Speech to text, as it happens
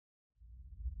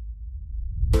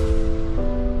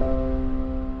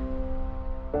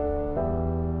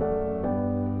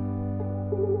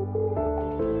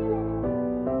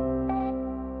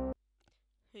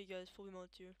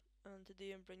Mods here, and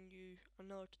today I'm bringing you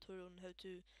another tutorial on how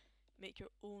to make your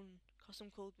own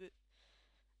custom cold boot.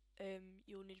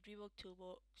 You'll need Rebug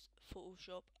Toolbox,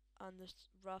 Photoshop, and this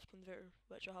RAF converter,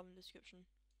 which I'll have in the description.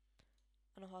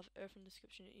 And I'll have everything in the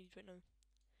description you need right now.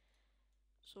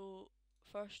 So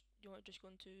first, you want to just go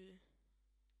into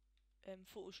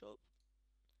Photoshop,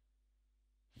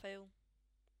 File,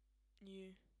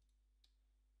 New,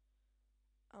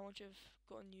 and once you've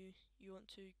got a new, you want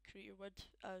to create your width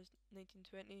as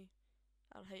 1920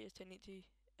 and height as 1080.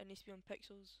 It needs to be on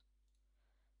pixels,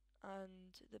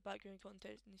 and the background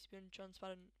context needs to be on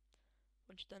transparent.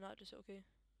 Once you've done that, just hit OK.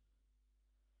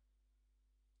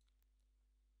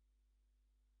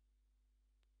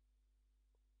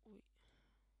 Wait.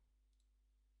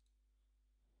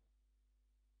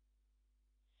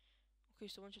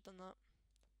 Okay, so once you've done that,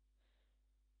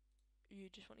 you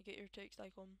just want to get your text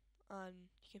icon, and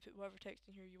you can put whatever text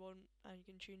in here you want, and you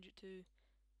can change it to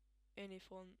any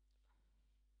font.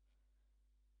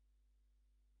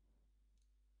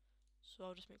 So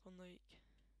I'll just make one like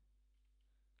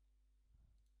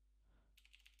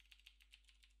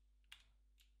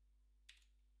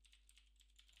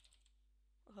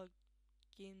a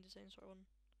game design sort of one,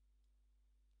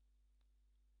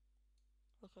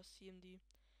 like a CMD.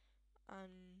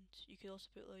 And you could also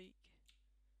put like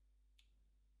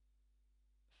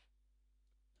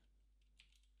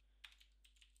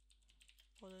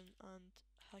modern and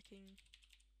hacking.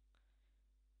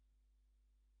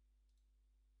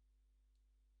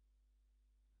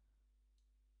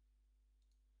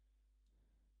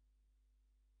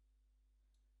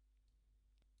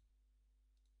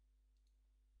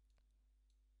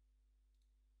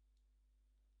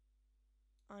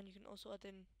 And you can also add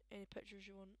in any pictures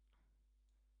you want.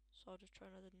 So I'll just try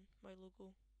and add in my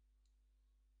logo,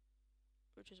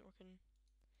 which isn't working.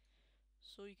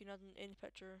 So you can add in any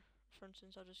picture. For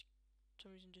instance, I'll just, for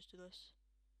some reason, just do this.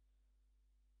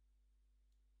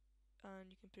 And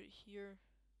you can put it here.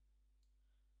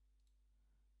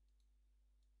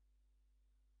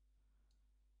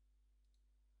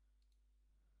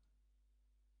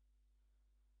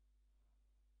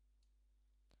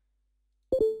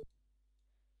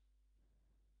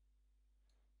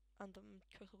 And I'm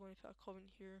quickly going to put a comment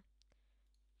here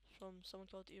from someone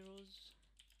called Eros.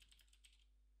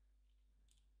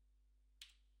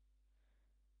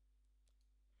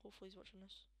 Hopefully he's watching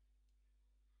this.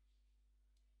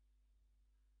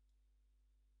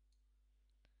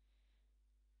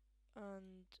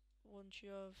 And once you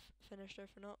have finished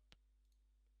everything up,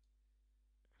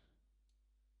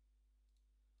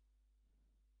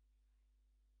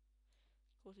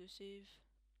 go to save,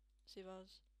 save as,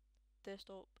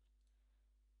 desktop,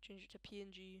 change it to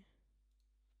PNG,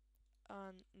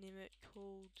 and name it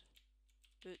cold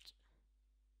boot.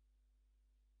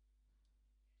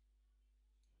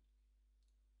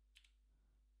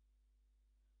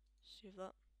 Save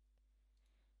that.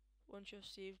 Once you have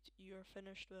saved, you are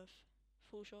finished with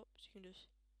Photoshop, so you can just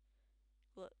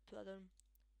put that down.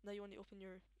 Now you want to open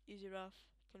your EasyRAF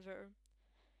converter,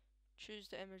 choose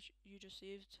the image you just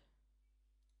saved,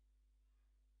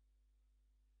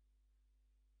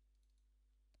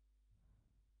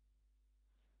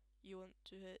 you want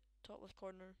to hit top left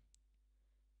corner,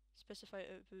 specify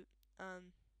output,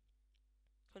 and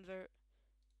convert,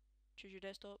 choose your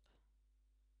desktop.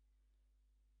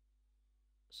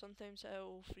 Sometimes it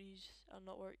will freeze and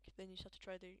not work, then you just have to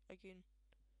try it again.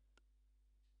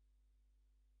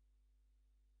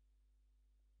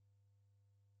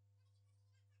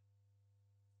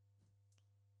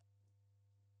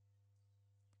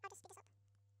 I'll just speed this up.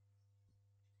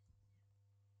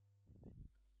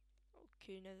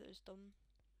 Okay, now that it's done,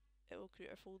 it will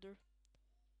create a folder.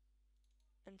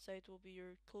 Inside will be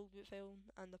your coldboot file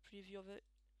and a preview of it.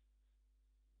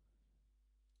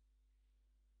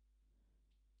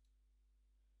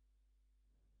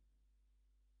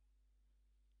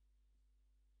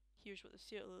 Here's what the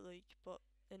state will look like, but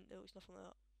it looks nothing like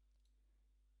that.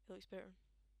 It looks better.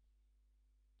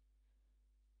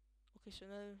 Okay, so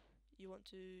now you want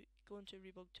to go into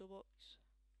Rebug Toolbox.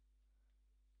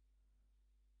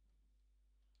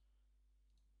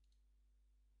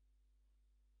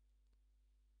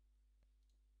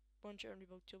 Once you're in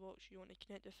Rebug Toolbox, you want to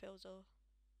connect the filezilla.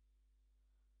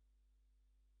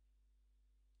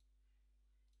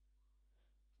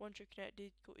 Once you're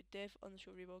connected, go to dev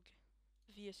underscore rebug,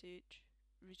 vsh,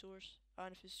 resource,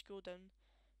 and if you scroll down,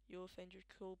 you'll find your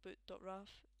coldboot.raf.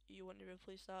 You want to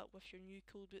replace that with your new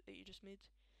coldboot that you just made.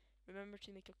 Remember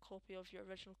to make a copy of your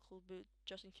original coldboot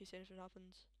just in case anything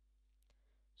happens.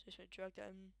 So just want to drag that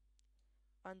in,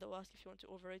 and it'll ask if you want to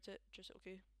overwrite it, just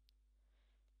OK.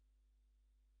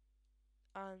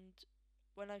 And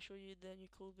when I show you the new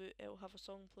coldboot, it'll have a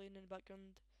song playing in the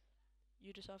background.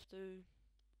 You just have to.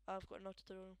 I've got another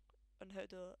tutorial on how to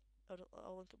do it.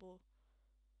 I'll link it below.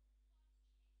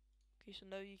 Okay, so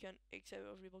now you can exit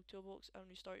out of Rebug Toolbox and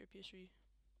restart your PS3.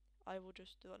 I will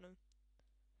just do that now.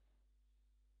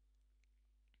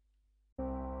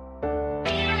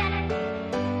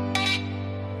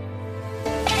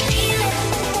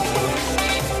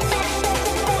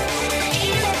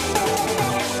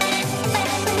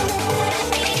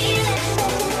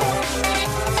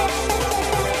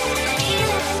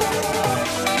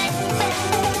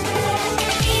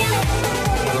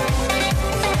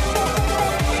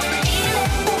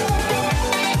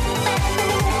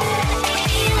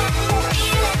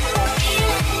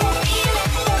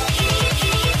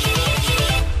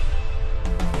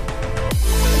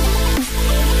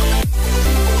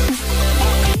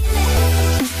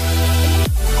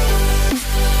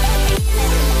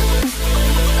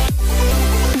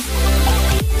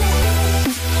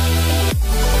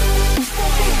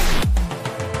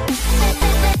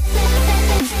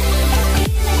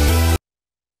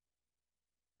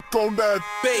 On that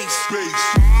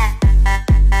bass.